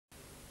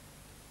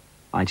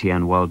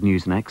ITN World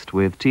News next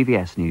with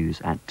TVS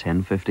News at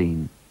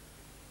 10:15.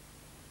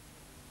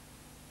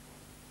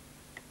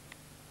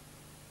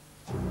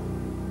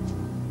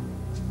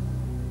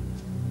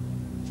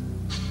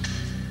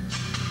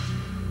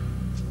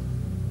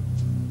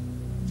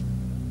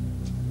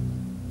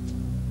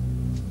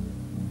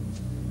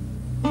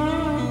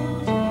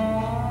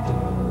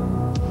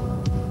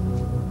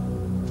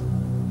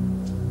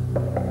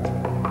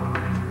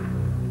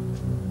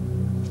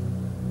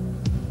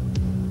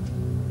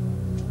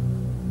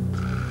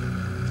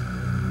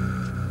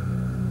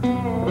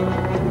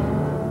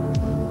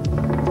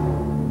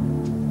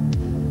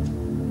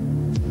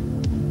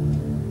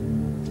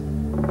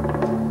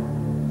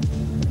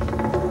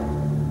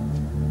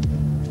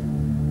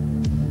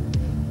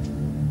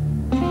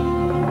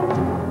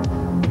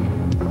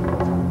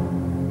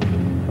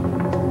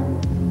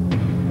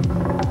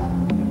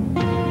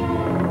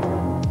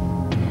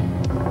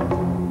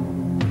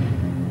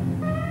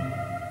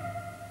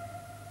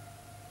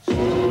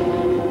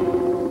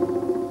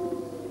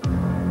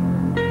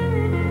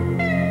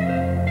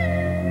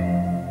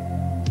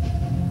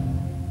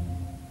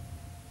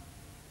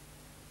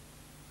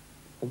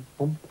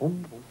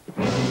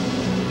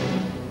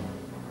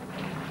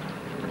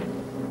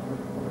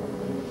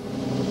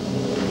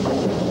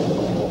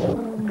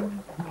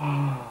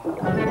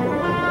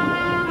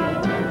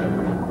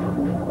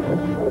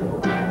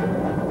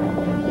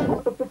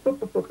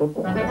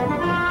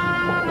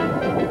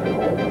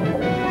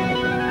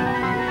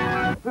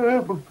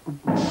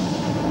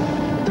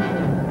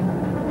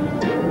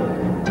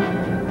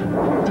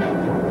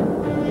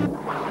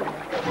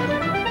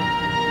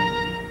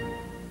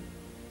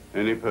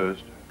 Any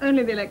post?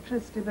 Only the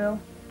electricity bill.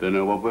 Don't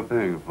know what we're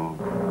paying for.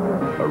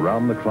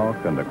 Around the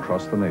clock and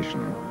across the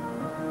nation.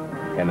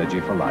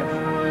 Energy for life.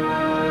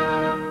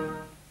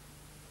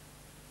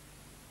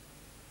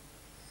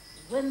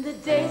 When the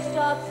day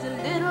starts a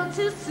little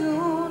too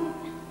soon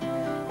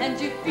and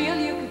you feel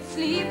you could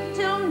sleep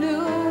till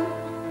noon,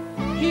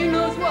 he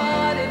knows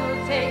what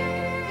it'll take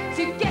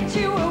to get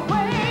you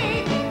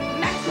awake.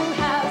 Maxwell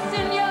House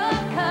in your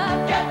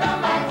cup. Get the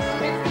Max.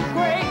 It's the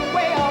great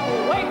way of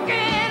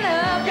waking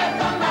up. Get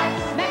the Max.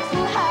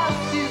 Maxwell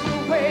House is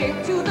the way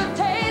to the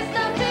taste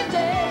of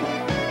today.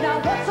 Now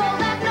what's all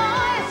that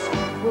noise?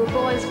 We're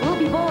boys, we'll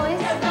be boys.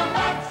 Get the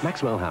Max.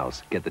 Maxwell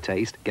House. Get the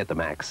taste, get the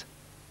Max.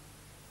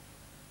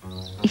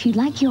 If you'd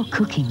like your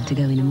cooking to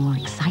go in a more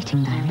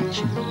exciting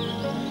direction,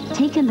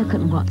 take a look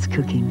at What's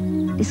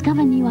Cooking.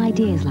 Discover new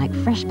ideas like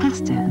fresh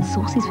pasta and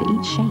sauces for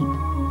each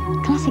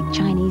shape, classic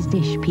Chinese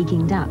dish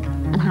Peking duck,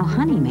 and how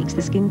honey makes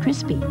the skin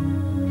crispy.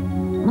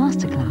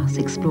 Masterclass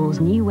explores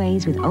new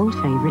ways with old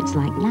favorites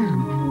like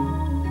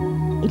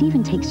lamb. It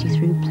even takes you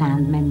through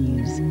planned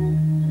menus.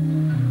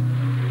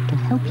 Can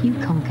help you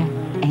conquer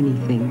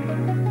anything.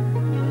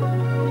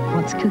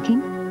 What's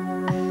Cooking?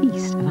 A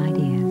feast of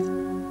ideas.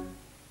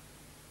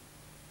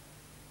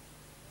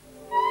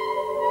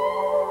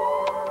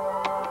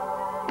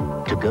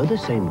 To go the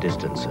same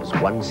distance as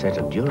one set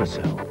of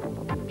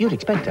Duracell, you'd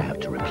expect to have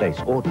to replace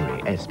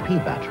ordinary SP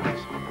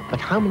batteries.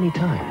 But how many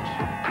times?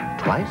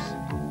 Twice?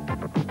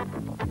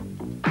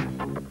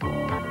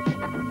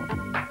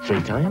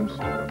 3 times?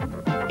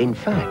 In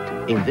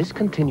fact, in this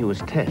continuous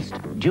test,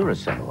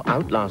 Duracell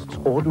outlasts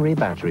ordinary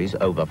batteries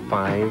over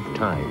 5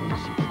 times.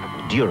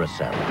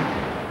 Duracell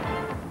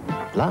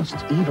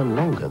lasts even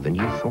longer than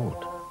you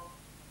thought.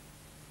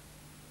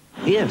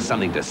 Here's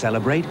something to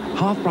celebrate.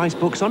 Half-price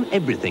books on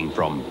everything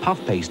from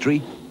puff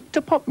pastry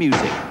to pop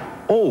music.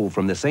 All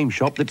from the same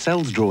shop that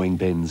sells drawing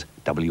pins,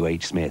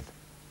 W.H. Smith.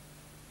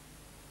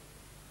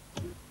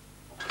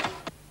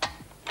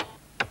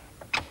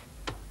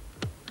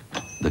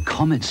 The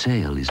Comet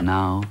sale is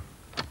now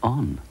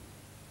on.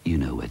 You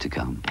know where to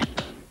come.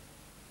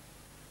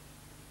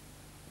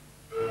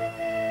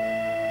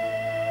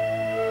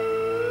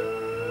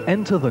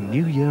 Enter the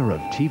new year of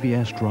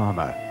TVS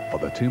drama. For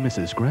the two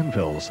Mrs.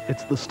 Grenvilles,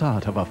 it's the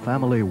start of a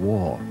family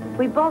war.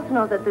 We both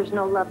know that there's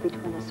no love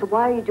between us, so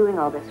why are you doing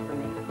all this for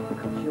me?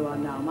 Because you are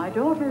now my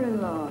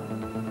daughter-in-law.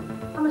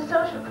 I'm a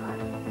social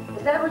climber.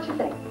 Is that what you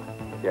think?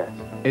 Yes.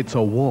 It's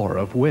a war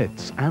of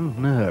wits and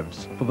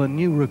nerves for the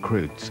new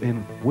recruits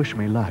in Wish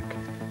Me Luck.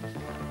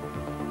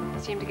 You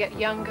seem to get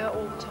younger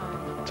all the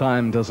time.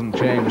 Time doesn't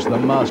change the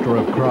master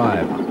of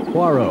crime,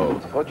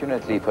 Poirot.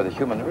 Fortunately for the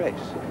human race,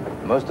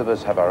 most of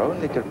us have our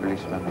own little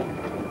policeman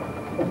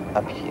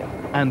up here.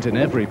 And in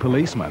every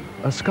policeman,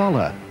 a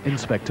scholar,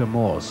 Inspector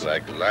Morse.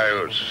 Like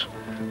Laos,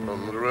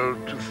 on the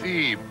road to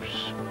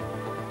Thebes.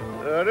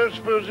 I don't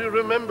suppose you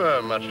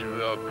remember much of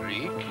your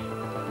Greek,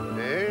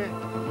 eh,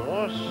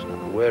 Morse?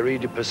 Where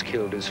Oedipus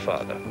killed his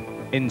father.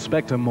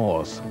 Inspector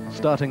Morse,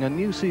 starting a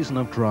new season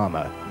of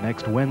drama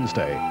next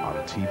Wednesday on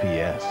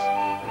TVS.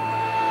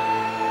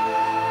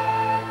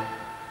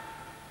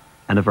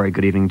 And a very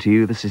good evening to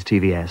you. This is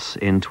TVS.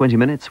 In 20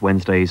 minutes,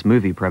 Wednesday's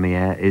movie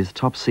premiere is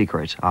Top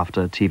Secret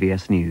after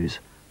TVS News.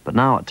 But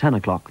now at 10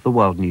 o'clock, the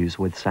World News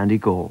with Sandy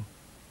Gall.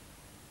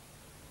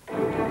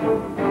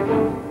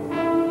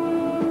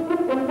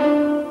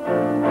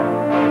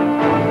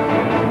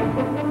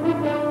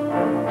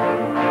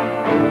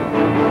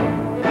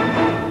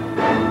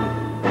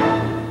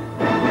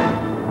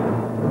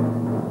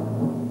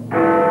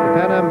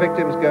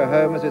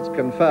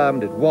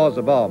 confirmed it was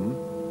a bomb.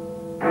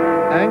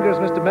 Anger, as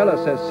Mr. Miller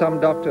says, some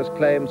doctors'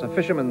 claims are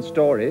fishermen's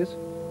stories.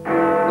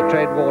 The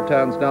trade war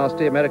turns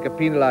nasty, America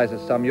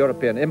penalizes some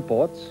European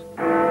imports,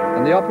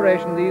 and the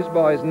operation these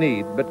boys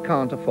need but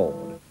can't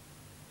afford.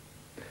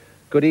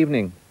 Good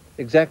evening.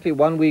 Exactly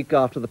 1 week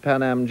after the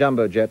Pan Am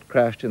jumbo jet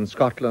crashed in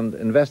Scotland,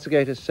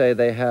 investigators say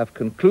they have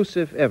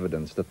conclusive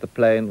evidence that the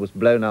plane was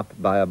blown up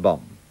by a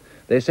bomb.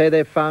 They say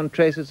they've found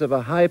traces of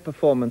a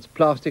high-performance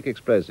plastic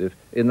explosive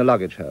in the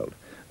luggage hold.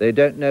 They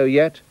don't know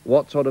yet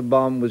what sort of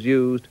bomb was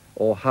used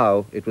or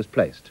how it was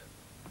placed.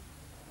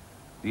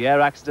 The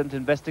Air Accident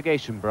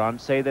Investigation Branch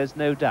say there's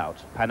no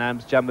doubt Pan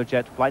Am's jumbo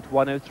jet Flight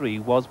 103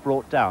 was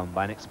brought down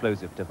by an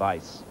explosive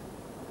device.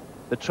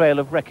 The trail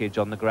of wreckage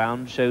on the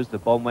ground shows the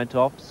bomb went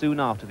off soon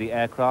after the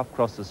aircraft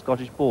crossed the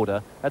Scottish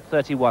border at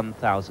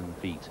 31,000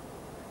 feet.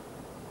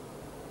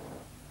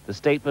 The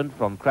statement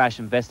from crash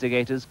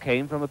investigators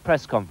came from a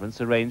press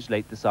conference arranged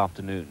late this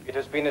afternoon. It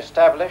has been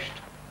established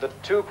that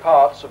two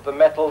parts of the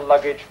metal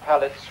luggage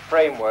pallets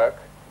framework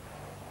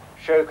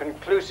show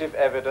conclusive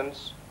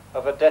evidence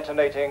of a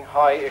detonating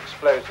high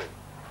explosive.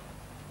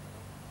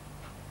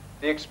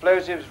 The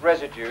explosive's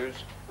residues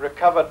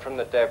recovered from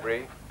the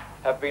debris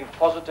have been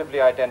positively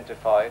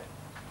identified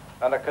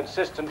and are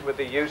consistent with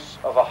the use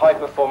of a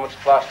high-performance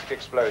plastic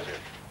explosive.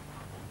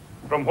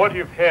 From what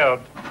you've heard,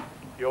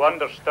 you'll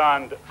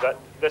understand that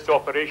this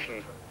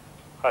operation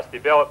has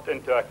developed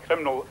into a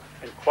criminal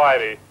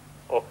inquiry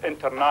of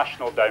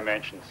international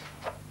dimensions.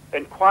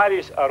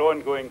 Inquiries are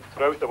ongoing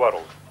throughout the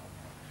world.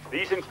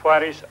 These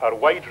inquiries are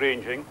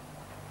wide-ranging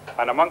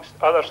and amongst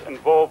others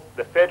involve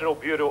the Federal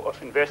Bureau of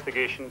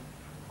Investigation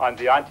and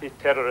the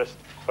Anti-Terrorist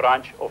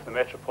Branch of the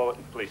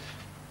Metropolitan Police.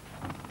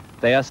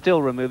 They are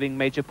still removing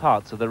major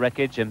parts of the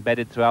wreckage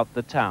embedded throughout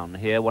the town.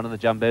 Here, one of the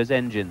jumbo's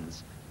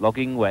engines,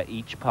 logging where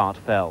each part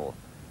fell.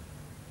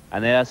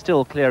 And they are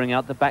still clearing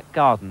out the back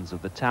gardens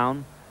of the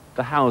town,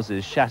 the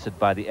houses shattered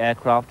by the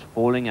aircraft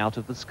falling out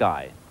of the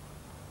sky.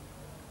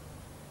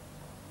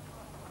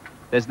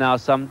 There's now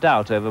some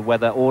doubt over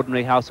whether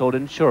ordinary household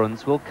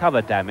insurance will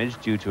cover damage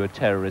due to a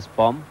terrorist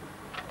bomb,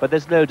 but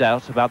there's no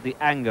doubt about the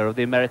anger of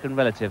the American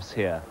relatives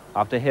here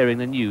after hearing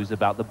the news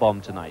about the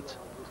bomb tonight.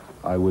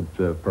 I would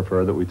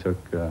prefer that we took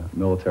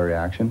military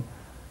action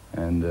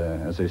and,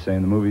 as they say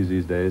in the movies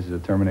these days,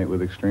 terminate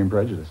with extreme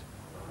prejudice.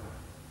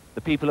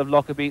 The people of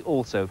Lockerbie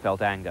also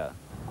felt anger.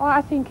 Oh,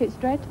 I think it's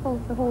dreadful,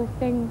 the whole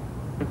thing.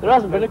 There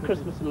hasn't been a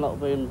Christmas in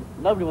Lockerbie and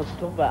nobody wants to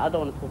talk about it. I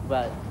don't want to talk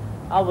about it.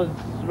 I was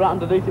right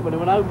underneath it when it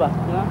went over,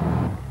 you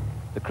know?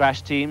 The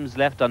crash teams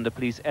left under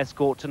police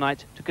escort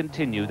tonight to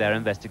continue their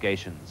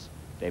investigations.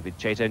 David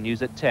Chater,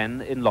 News at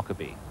 10 in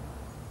Lockerbie.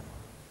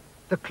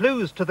 The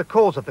clues to the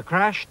cause of the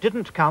crash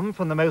didn't come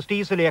from the most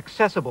easily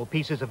accessible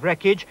pieces of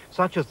wreckage,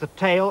 such as the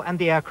tail and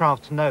the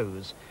aircraft's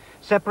nose.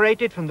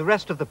 Separated from the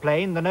rest of the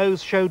plane, the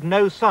nose showed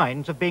no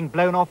signs of being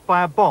blown off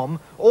by a bomb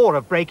or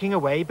of breaking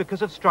away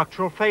because of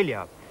structural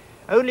failure.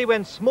 Only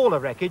when smaller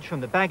wreckage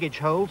from the baggage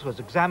holds was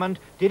examined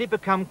did it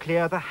become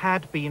clear there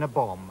had been a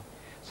bomb.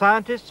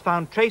 Scientists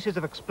found traces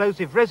of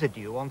explosive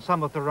residue on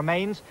some of the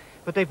remains,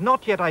 but they've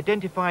not yet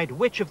identified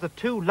which of the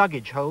two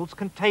luggage holds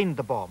contained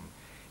the bomb.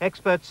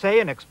 Experts say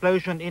an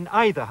explosion in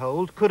either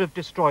hold could have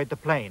destroyed the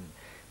plane.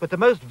 But the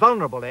most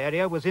vulnerable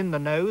area was in the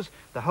nose,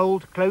 the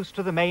hold close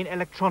to the main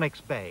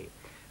electronics bay.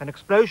 An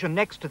explosion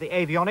next to the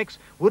avionics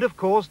would have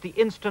caused the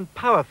instant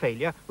power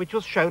failure which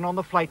was shown on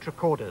the flight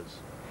recorders.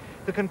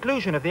 The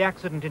conclusion of the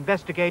accident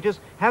investigators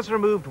has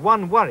removed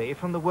one worry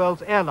from the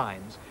world's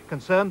airlines,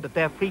 concerned that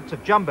their fleets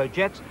of jumbo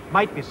jets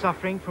might be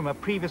suffering from a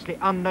previously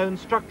unknown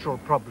structural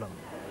problem.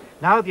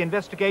 Now the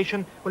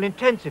investigation will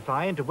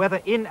intensify into whether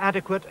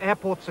inadequate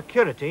airport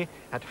security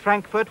at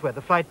Frankfurt, where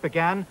the flight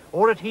began,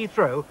 or at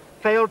Heathrow,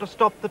 failed to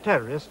stop the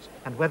terrorists,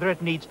 and whether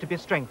it needs to be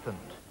strengthened.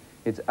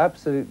 It's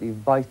absolutely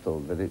vital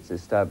that it's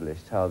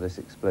established how this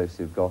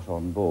explosive got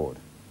on board.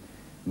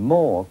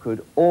 More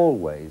could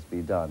always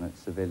be done at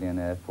civilian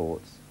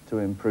airports to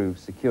improve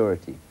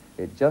security.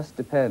 It just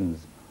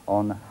depends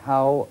on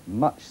how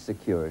much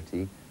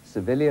security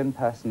civilian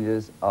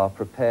passengers are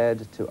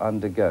prepared to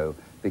undergo,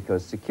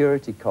 because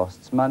security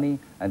costs money,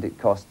 and it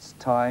costs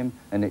time,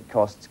 and it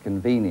costs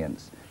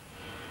convenience.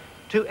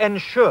 To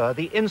ensure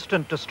the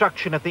instant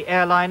destruction of the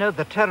airliner,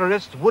 the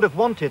terrorists would have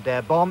wanted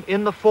their bomb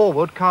in the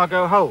forward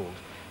cargo hold.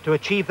 To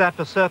achieve that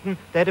for certain,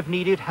 they'd have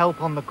needed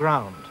help on the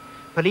ground.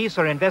 Police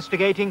are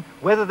investigating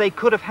whether they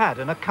could have had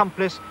an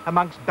accomplice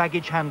amongst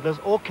baggage handlers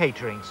or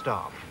catering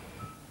staff.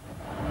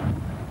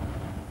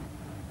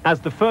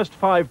 As the first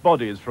 5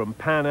 bodies from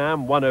Pan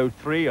Am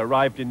 103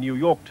 arrived in New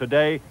York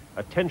today,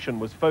 attention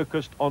was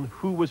focused on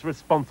who was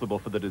responsible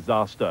for the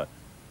disaster.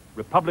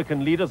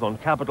 Republican leaders on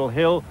Capitol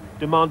Hill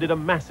demanded a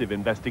massive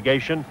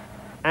investigation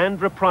and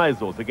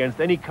reprisals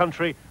against any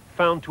country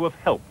found to have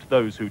helped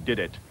those who did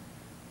it.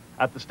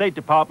 At the State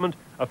Department,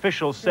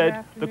 officials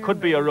said there could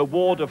be a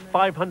reward of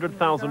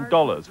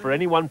 $500,000 for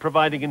anyone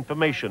providing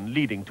information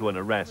leading to an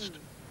arrest.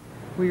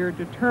 We are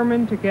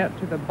determined to get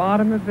to the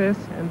bottom of this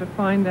and to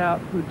find out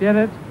who did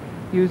it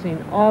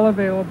using all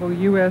available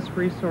U.S.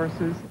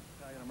 resources.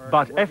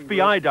 But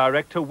FBI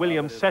Director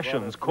William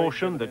Sessions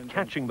cautioned that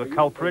catching the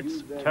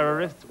culprits,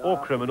 terrorists or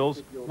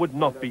criminals would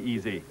not be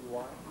easy.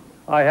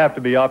 I have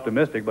to be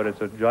optimistic, but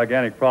it's a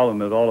gigantic problem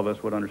that all of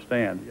us would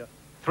understand.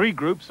 3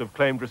 groups have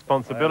claimed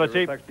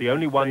responsibility. The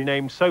only one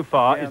named so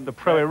far is the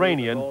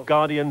pro-Iranian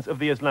Guardians of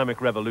the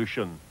Islamic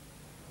Revolution.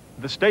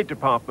 The State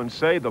Department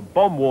say the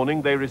bomb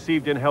warning they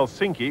received in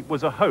Helsinki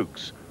was a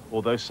hoax,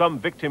 although some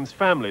victims'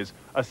 families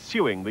are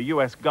suing the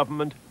US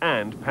government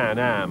and Pan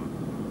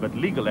Am. But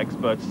legal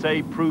experts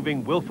say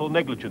proving willful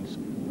negligence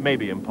may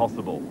be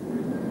impossible.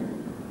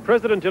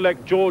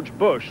 President-elect George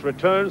Bush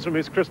returns from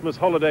his Christmas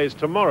holidays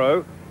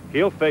tomorrow.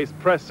 He'll face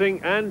pressing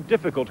and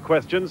difficult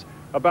questions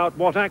about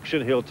what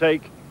action he'll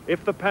take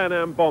if the Pan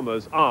Am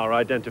bombers are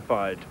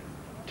identified.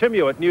 Tim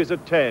Hewitt, News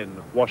at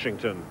 10,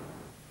 Washington.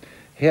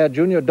 Here,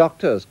 junior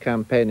doctors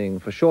campaigning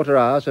for shorter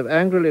hours have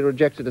angrily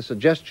rejected a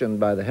suggestion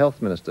by the Health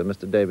Minister,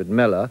 Mr. David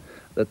Mellor,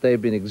 that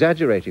they've been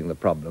exaggerating the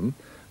problem.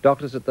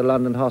 Doctors at the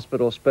London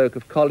hospital spoke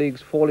of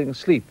colleagues falling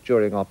asleep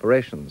during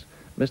operations.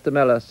 Mr.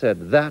 Mellor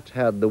said that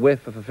had the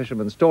whiff of a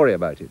fisherman's story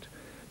about it.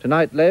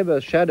 Tonight,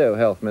 Labour's shadow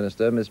health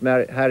minister, Miss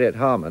Harriet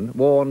Harman,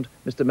 warned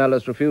Mr.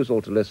 Mellor's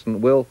refusal to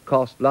listen will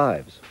cost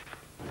lives.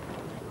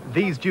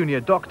 These junior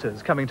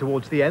doctors, coming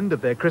towards the end of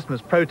their Christmas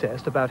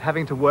protest about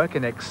having to work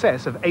in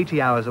excess of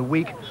 80 hours a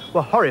week,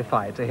 were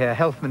horrified to hear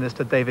Health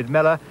Minister David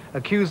Mellor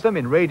accuse them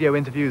in radio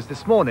interviews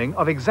this morning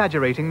of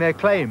exaggerating their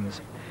claims.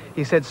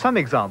 He said some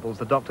examples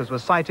the doctors were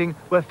citing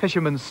were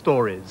fishermen's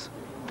stories.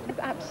 It's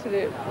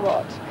absolute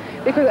rot,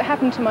 because it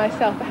happened to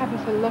myself, it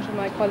happened to a lot of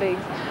my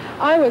colleagues.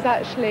 I was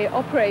actually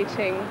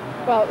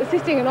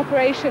assisting an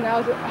operation. I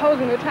was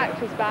holding the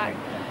tractors back,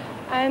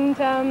 and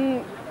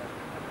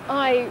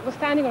I was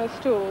standing on a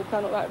stool, because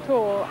I'm not that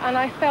tall, and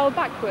I fell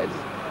backwards.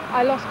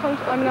 I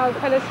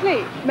fell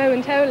asleep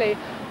momentarily.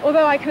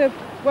 Although I kind of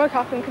woke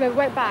up and kind of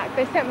went back,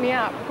 they sent me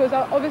out because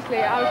obviously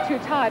I was too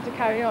tired to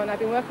carry on. I've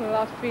been working the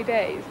last 3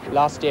 days.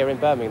 Last year in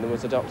Birmingham there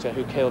was a doctor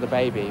who killed a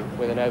baby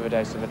with an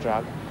overdose of a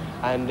drug.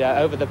 And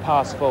over the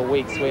past 4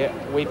 weeks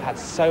we've had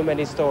so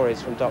many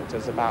stories from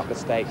doctors about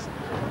mistakes.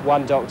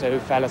 One doctor who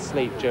fell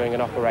asleep during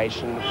an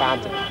operation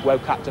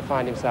woke up to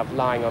find himself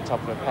lying on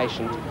top of a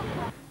patient.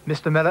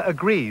 Mr. Mellor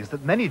agrees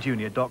that many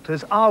junior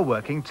doctors are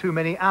working too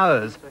many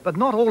hours, but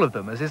not all of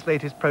them, as his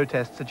latest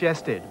protest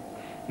suggested.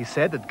 He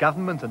said that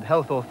government and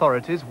health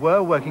authorities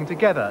were working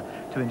together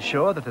to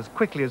ensure that as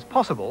quickly as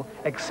possible,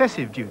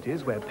 excessive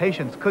duties where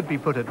patients could be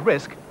put at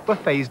risk were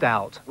phased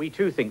out. We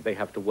too think they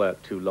have to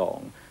work too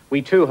long.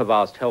 We too have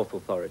asked health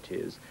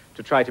authorities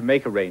to try to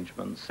make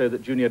arrangements so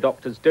that junior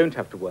doctors don't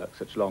have to work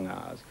such long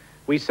hours.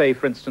 We say,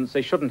 for instance,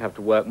 they shouldn't have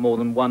to work more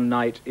than 1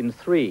 night in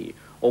 3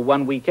 or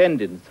 1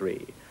 weekend in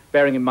 3.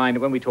 Bearing in mind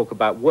that when we talk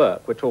about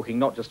work, we're talking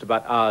not just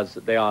about hours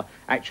that they are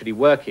actually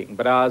working,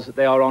 but hours that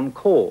they are on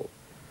call.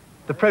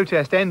 The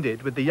protest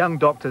ended with the young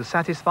doctors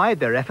satisfied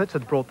their efforts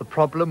had brought the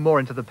problem more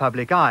into the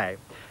public eye.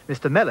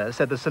 Mr. Mellor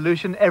said the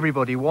solution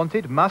everybody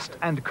wanted must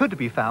and could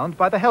be found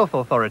by the health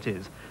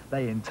authorities.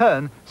 They, in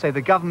turn, say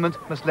the government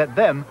must let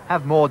them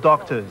have more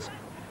doctors.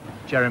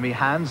 Jeremy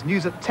Hands,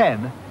 News at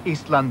 10,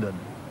 East London.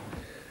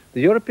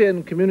 The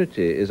European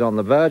community is on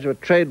the verge of a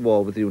trade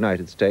war with the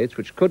United States,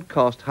 which could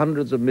cost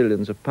hundreds of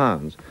millions of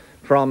pounds.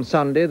 From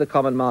Sunday, the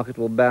common market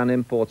will ban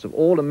imports of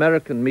all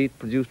American meat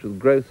produced with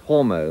growth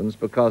hormones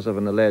because of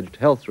an alleged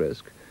health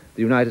risk.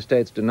 The United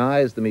States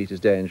denies the meat is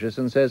dangerous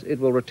and says it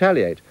will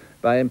retaliate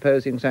by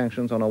imposing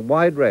sanctions on a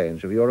wide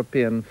range of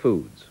European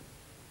foods.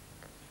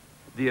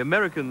 The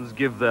Americans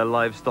give their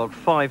livestock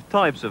 5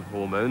 types of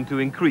hormone to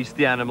increase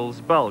the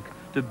animal's bulk,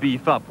 to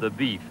beef up the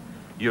beef.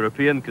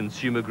 European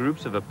consumer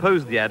groups have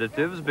opposed the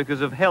additives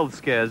because of health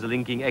scares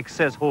linking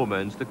excess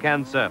hormones to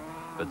cancer.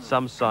 But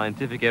some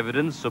scientific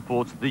evidence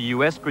supports the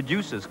US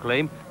producers'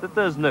 claim that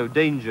there's no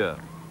danger.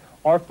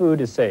 Our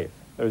food is safe.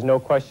 There's no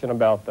question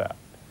about that.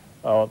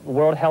 The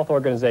World Health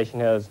Organization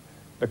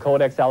the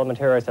Codex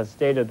Alimentarius has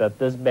stated that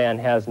this ban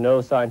has no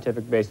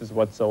scientific basis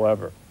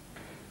whatsoever.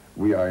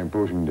 We are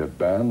imposing that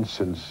ban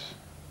since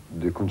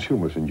the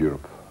consumers in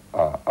Europe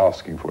are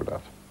asking for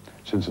that.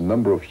 Since a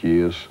number of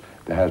years,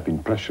 there has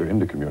been pressure in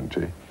the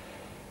community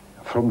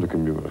from the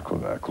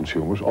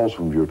consumers, also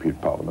from the European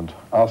Parliament,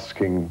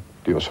 asking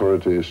the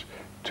authorities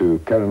to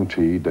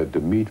guarantee that the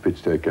meat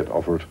which they get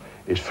offered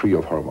is free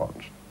of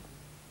hormones.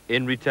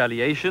 In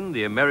retaliation,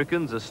 the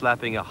Americans are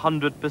slapping a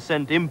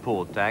 100%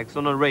 import tax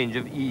on a range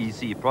of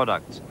EEC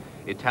products.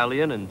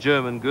 Italian and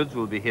German goods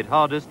will be hit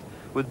hardest,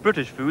 with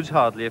British foods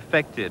hardly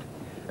affected.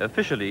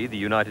 Officially, the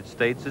United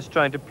States is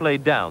trying to play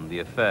down the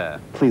affair.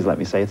 Please let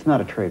me say, it's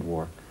not a trade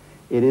war.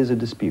 It is a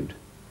dispute.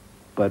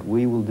 But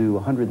we will do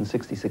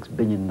 $166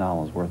 billion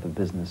worth of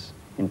business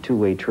in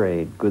two-way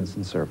trade, goods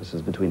and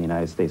services, between the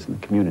United States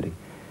and the community.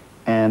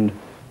 And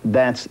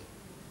that's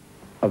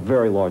a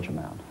very large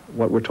amount.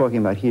 What we're talking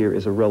about here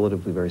is a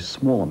relatively very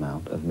small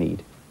amount of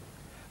meat.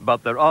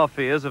 But there are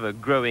fears of a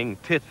growing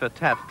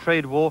tit-for-tat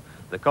trade war.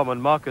 The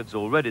common market's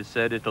already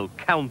said it'll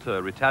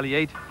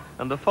counter-retaliate,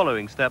 and the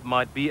following step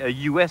might be a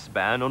US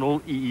ban on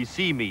all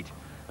EEC meat,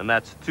 and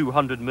that's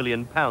 £200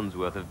 million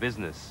worth of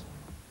business.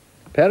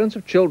 Parents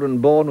of children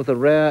born with a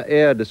rare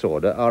ear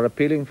disorder are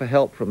appealing for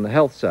help from the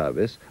health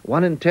service.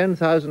 1 in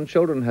 10,000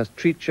 children has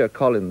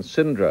Treacher-Collins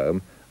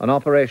syndrome. An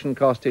operation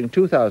costing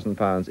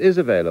 £2,000 is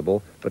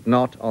available, but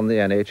not on the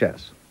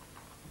NHS.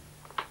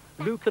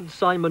 Luke and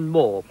Simon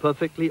Moore,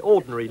 perfectly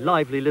ordinary,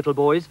 lively little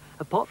boys,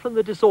 apart from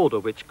the disorder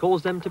which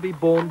caused them to be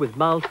born with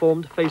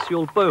malformed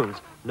facial bones,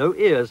 no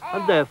ears,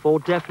 and therefore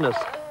deafness.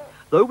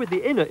 Though with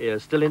the inner ear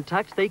still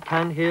intact, they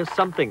can hear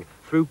something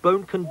through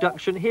bone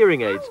conduction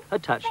hearing aids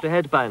attached to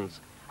headbands.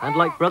 And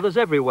like brothers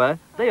everywhere,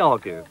 they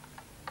argue.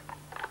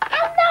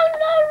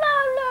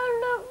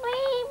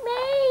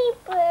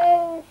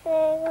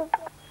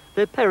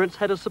 Their parents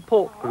had a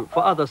support group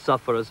for other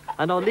sufferers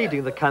and are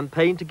leading the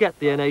campaign to get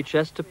the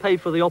NHS to pay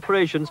for the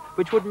operations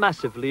which would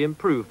massively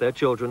improve their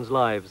children's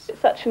lives.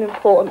 It's such an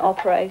important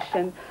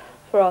operation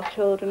for our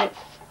children. It's,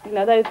 you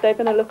know, they're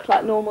going to look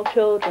like normal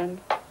children.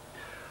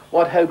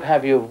 What hope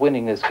have you of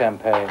winning this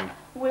campaign?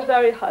 We're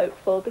very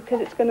hopeful because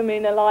it's going to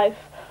mean a life,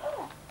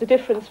 the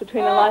difference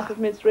between a life of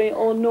misery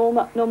or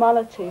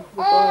normality for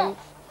the boys.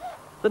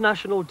 The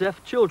National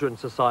Deaf Children's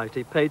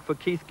Society paid for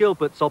Keith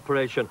Gilbert's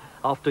operation.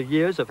 After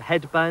years of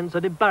headbands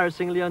and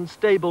embarrassingly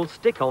unstable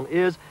stick-on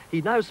ears,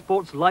 he now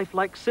sports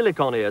lifelike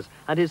silicone ears,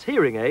 and his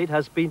hearing aid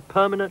has been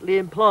permanently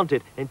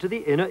implanted into the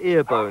inner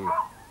ear bone.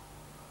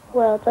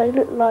 Well, they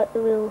look like the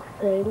real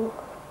thing.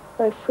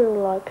 They feel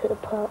like it,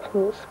 apart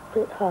from it's a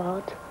bit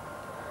hard.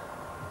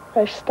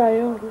 They stay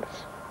on.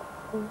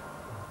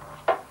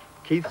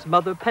 Keith's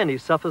mother, Penny,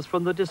 suffers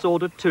from the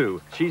disorder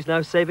too. She's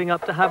now saving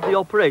up to have the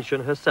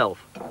operation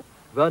herself.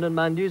 Vernon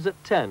Man News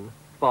at 10,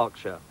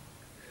 Berkshire.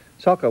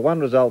 Soccer, 1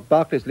 result,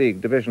 Barclays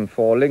League, Division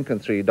 4, Lincoln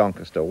 3,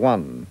 Doncaster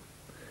 1.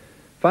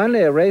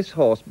 Finally, a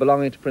racehorse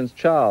belonging to Prince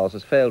Charles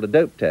has failed a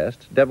dope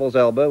test. Devil's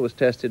Elbow was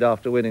tested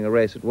after winning a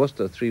race at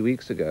Worcester 3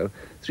 weeks ago.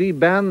 3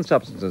 banned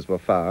substances were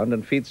found,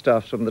 and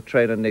feedstuffs from the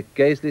trainer Nick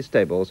Gaisley's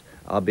stables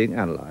are being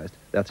analysed.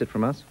 That's it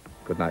from us.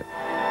 Good night.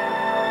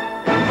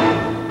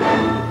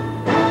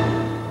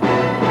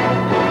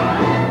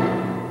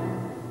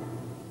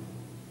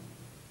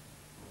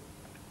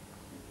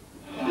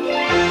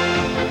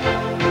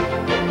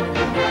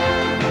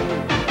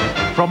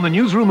 From the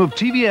newsroom of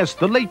TVS,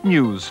 the late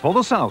news for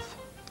the South.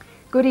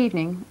 Good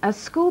evening. A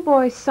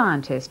schoolboy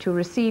scientist who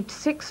received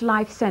 6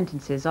 life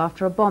sentences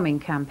after a bombing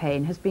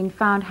campaign has been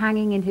found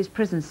hanging in his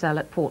prison cell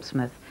at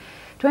Portsmouth.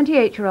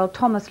 28-year-old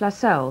Thomas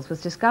Lascelles was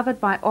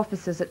discovered by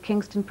officers at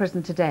Kingston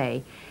Prison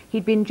today.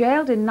 He'd been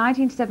jailed in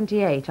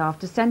 1978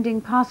 after sending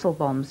parcel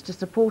bombs to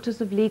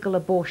supporters of legal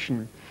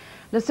abortion.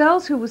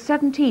 Lascelles, who was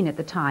 17 at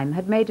the time,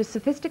 had made a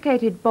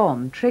sophisticated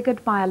bomb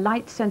triggered by a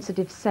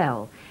light-sensitive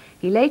cell.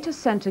 He later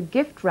sent a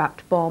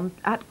gift-wrapped bomb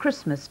at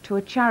Christmas to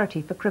a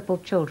charity for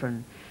crippled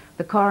children.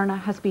 The coroner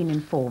has been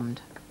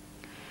informed.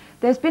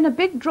 There's been a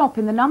big drop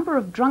in the number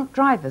of drunk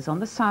drivers on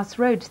the South's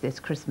roads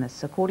this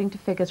Christmas, according to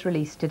figures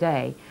released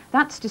today.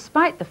 That's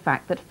despite the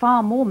fact that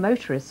far more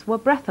motorists were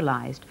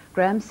breathalyzed.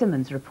 Graham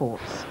Simmons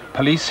reports.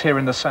 Police here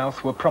in the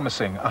South were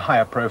promising a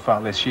higher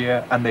profile this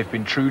year, and they've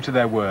been true to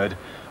their word.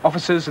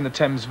 Officers in the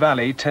Thames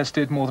Valley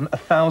tested more than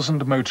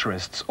 1,000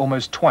 motorists,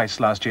 almost twice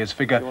last year's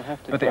figure,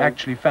 but they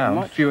actually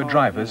found fewer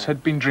drivers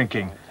had been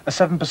drinking, a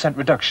 7%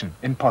 reduction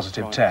in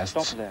positive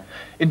tests.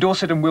 In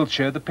Dorset and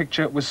Wiltshire, the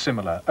picture was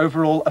similar.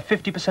 Overall, a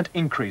 50%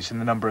 increase in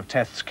the number of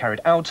tests carried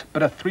out,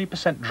 but a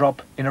 3%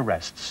 drop in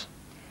arrests.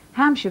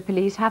 Hampshire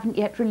police haven't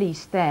yet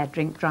released their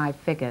drink-drive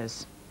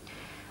figures.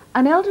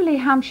 An elderly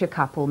Hampshire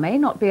couple may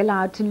not be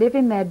allowed to live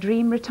in their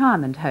dream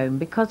retirement home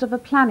because of a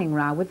planning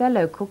row with their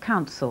local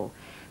council.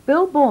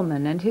 Bill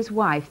Borman and his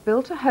wife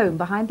built a home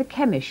behind the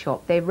chemist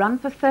shop they've run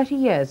for 30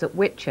 years at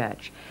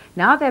Whitchurch.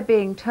 Now they're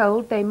being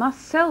told they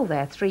must sell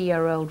their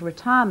 3-year-old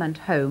retirement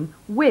home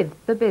with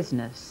the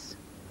business.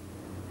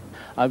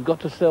 I've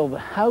got to sell the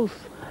house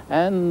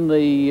and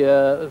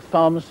the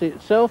pharmacy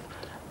itself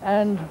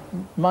and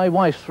my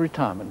wife's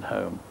retirement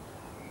home.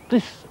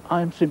 This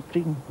I'm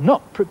simply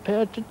not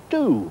prepared to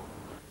do.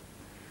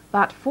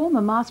 But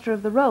former Master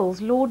of the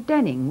Rolls, Lord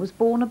Denning, was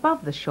born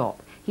above the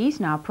shop. He's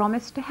now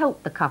promised to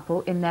help the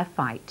couple in their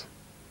fight.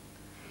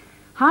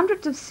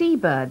 Hundreds of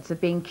seabirds are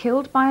being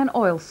killed by an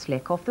oil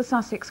slick off the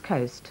Sussex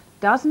coast.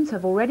 Dozens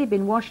have already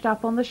been washed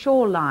up on the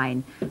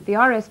shoreline. The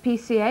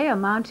RSPCA are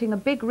mounting a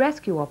big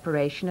rescue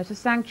operation at a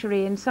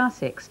sanctuary in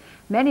Sussex.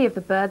 Many of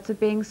the birds are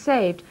being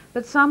saved,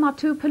 but some are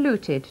too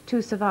polluted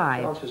to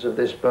survive. The chances of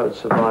this bird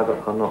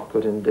survival are not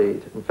good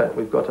indeed. In fact,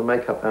 we've got to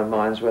make up our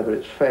minds whether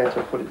it's fair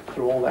to put it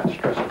through all that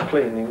stress of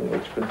cleaning,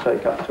 which can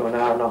take up to an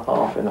hour and a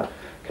half in a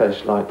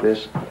case like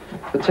this,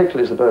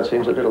 particularly as the bird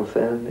seems a little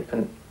thin,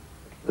 and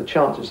the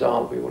chances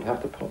are we will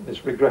have to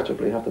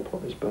regrettably have to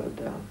put this bird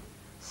down.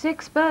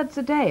 6 birds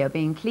a day are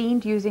being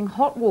cleaned using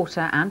hot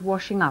water and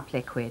washing up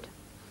liquid.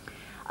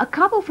 A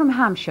couple from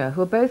Hampshire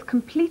who are both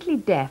completely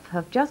deaf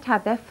have just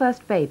had their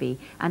first baby,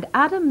 and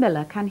Adam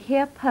Miller can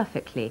hear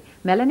perfectly.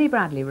 Melanie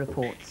Bradley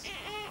reports.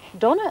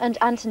 Donna and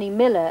Anthony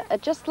Miller are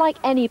just like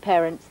any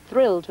parents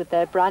thrilled with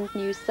their brand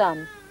new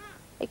son,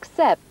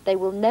 except they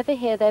will never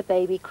hear their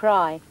baby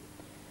cry.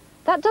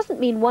 That doesn't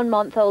mean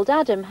 1-month-old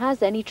Adam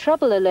has any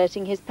trouble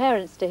alerting his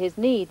parents to his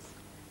needs.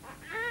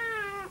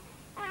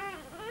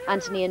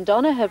 Anthony and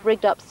Donna have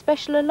rigged up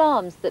special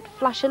alarms that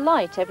flash a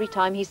light every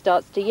time he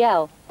starts to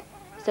yell,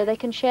 so they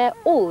can share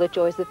all the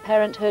joys of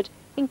parenthood,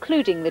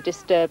 including the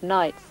disturbed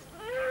nights.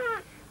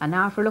 And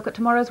now for a look at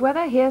tomorrow's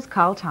weather, here's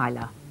Carl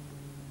Tyler.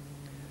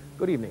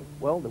 Good evening.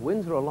 Well, the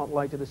winds are a lot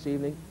lighter this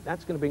evening.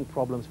 That's going to bring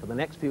problems for the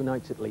next few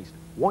nights at least.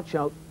 Watch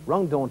out,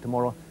 round dawn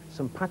tomorrow,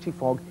 some patchy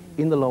fog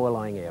in the lower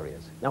lying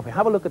areas. Now, if we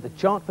have a look at the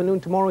chart for noon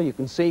tomorrow, you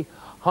can see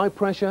high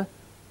pressure,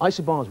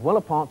 isobars well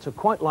apart, so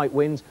quite light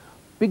winds,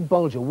 big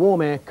bulge of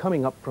warm air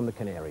coming up from the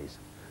Canaries.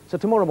 So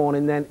tomorrow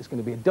morning then, it's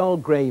going to be a dull,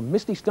 grey,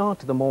 misty start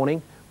to the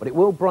morning, but it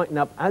will brighten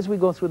up as we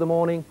go through the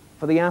morning.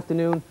 For the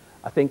afternoon,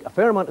 I think a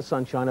fair amount of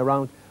sunshine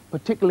around,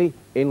 particularly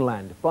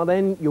inland. By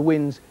then, your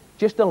winds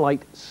just a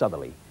light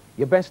southerly.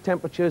 Your best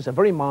temperatures are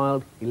very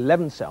mild,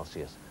 11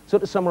 Celsius. So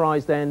to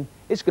summarise then,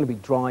 it's going to be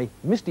dry,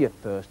 misty at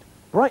first,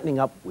 brightening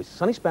up with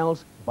sunny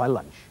spells by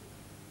lunch.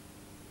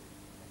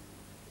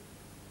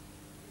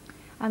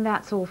 And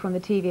that's all from the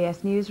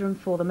TVS newsroom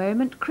for the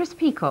moment. Chris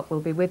Peacock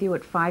will be with you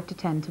at 5 to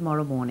 10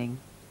 tomorrow morning.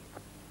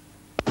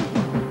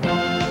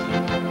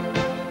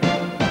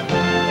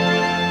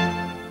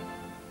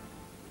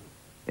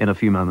 In a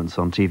few moments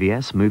on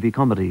TVS, movie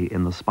comedy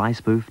in the spy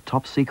spoof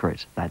Top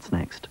Secret. That's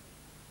next.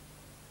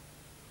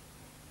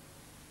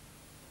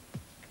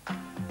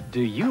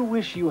 Do you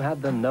wish you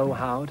had the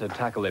know-how to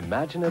tackle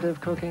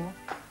imaginative cooking?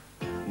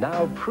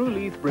 Now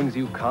PruLeaf brings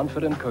you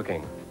Confident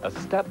Cooking, a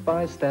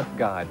step-by-step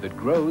guide that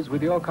grows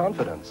with your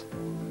confidence.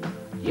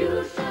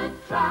 You should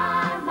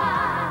try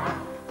my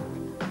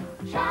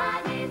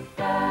Chinese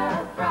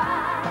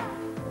stir-fry,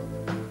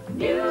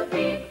 new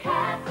beef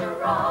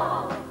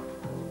casserole,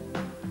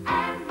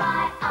 and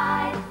my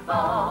ice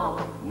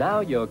bowl. Now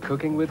you're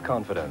cooking with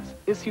confidence.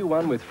 Issue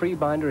one with free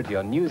binder at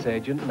your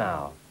newsagent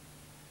now.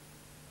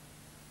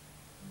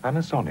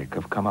 Panasonic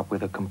have come up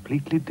with a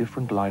completely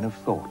different line of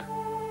thought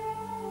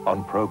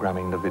on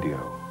programming the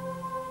video.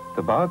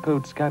 The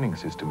barcode scanning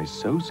system is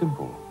so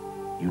simple,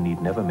 you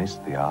need never miss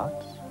the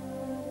arts,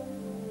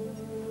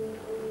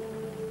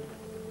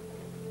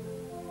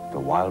 the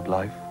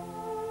wildlife,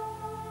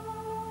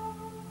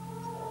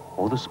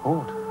 or the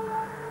sport.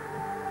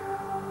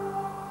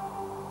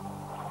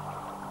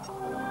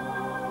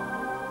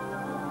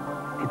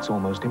 It's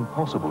almost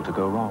impossible to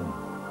go wrong,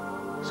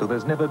 so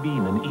there's never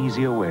been an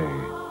easier way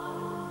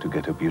to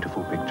get a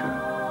beautiful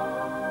picture.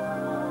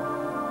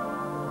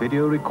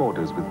 Video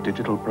recorders with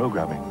digital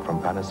programming from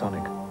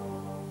Panasonic.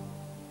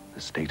 The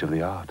state of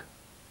the art.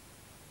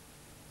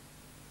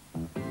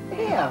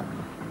 Here,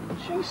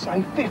 she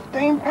say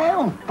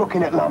 £15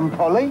 booking at Lum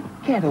Polly.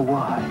 Get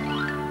away.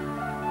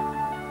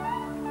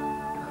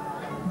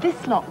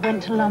 This lot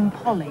went to Lum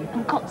Polly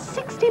and got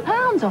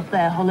 £60 off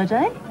their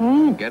holiday.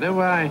 Get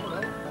away.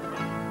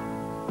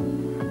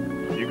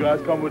 You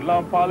guys come with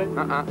Lum Polly?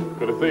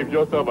 Could have saved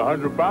yourself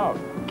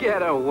 £100.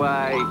 Get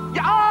away.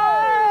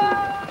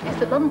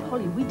 Yes, at Lum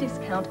Polly, we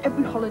discount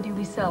every holiday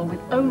we sell with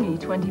only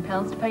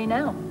 £20 to pay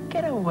now.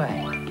 Get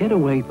away. Get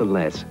away for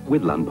less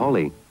with Lum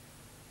Polly.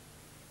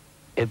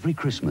 Every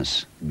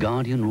Christmas,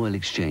 Guardian Royal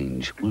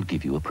Exchange will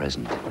give you a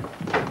present.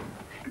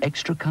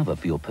 Extra cover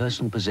for your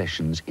personal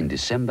possessions in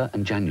December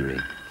and January,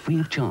 free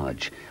of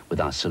charge,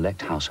 with our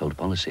select household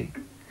policy.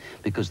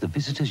 Because the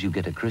visitors you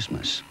get at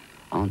Christmas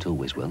aren't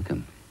always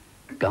welcome.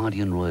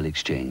 Guardian Royal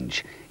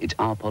Exchange. It's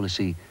our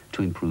policy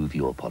to improve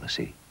your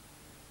policy.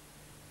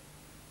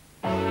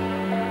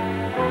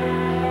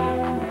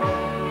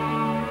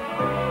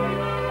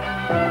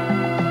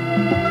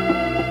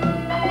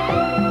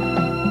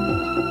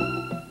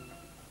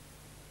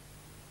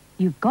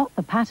 You've got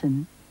the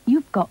pattern,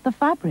 you've got the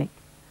fabric,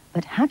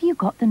 but have you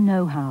got the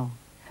know-how?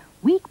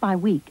 Week by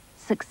week,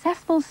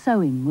 Successful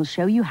Sewing will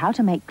show you how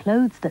to make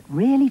clothes that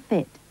really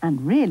fit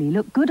and really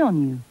look good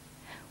on you.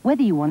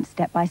 Whether you want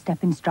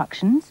step-by-step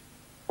instructions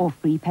or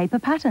free paper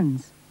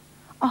patterns,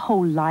 a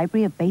whole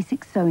library of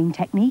basic sewing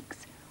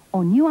techniques,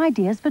 or new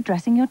ideas for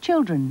dressing your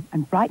children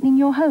and brightening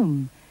your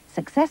home,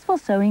 Successful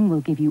Sewing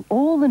will give you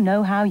all the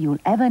know-how you'll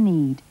ever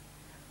need.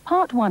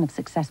 Part 1 of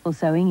Successful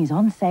Sewing is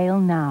on sale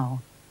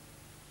now.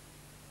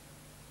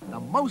 The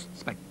most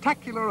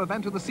spectacular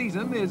event of the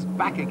season is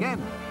back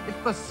again. It's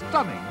the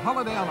stunning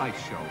Holiday on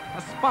Ice show,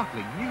 a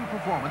sparkling new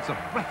performance of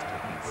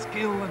breathtaking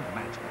skill and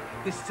magic.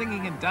 This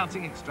singing and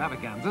dancing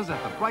extravaganza's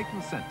at the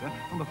Brighton Centre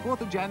from the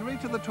 4th of January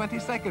to the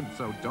 22nd,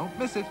 so don't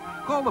miss it.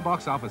 Call the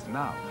box office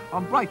now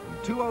on Brighton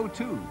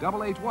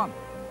 202-881.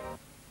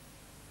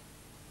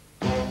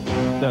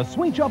 The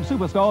Sweet Shop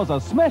Superstars are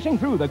smashing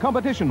through the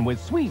competition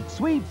with sweets,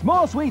 sweets,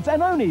 more sweets,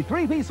 and only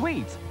 3-piece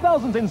sweets.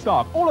 Thousands in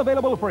stock, all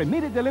available for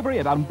immediate delivery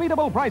at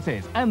unbeatable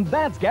prices. And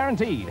that's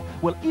guaranteed.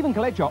 We'll even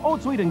collect your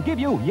old sweet and give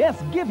you,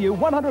 yes, give you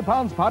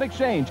 £100 part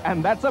exchange.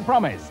 And that's a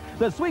promise.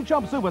 The Sweet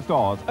Shop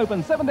Superstars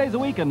open 7 days a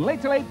week and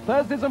late till 8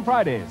 Thursdays and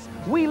Fridays.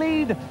 We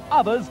lead,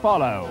 others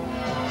follow.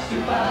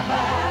 Super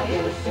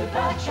value,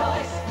 super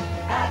choice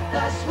at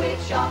the Sweet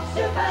Shop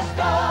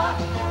Superstore.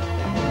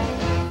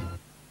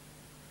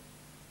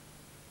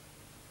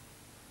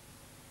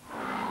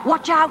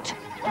 Watch out!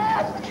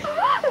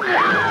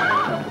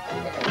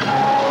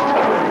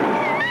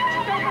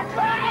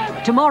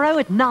 Tomorrow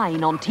at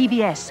 9 on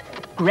TVS,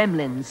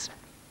 Gremlins.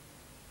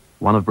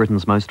 One of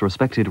Britain's most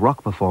respected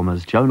rock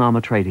performers, Joan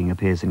Armatrading,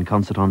 appears in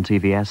concert on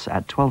TVS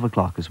at 12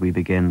 o'clock as we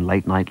begin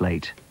Late Night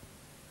Late.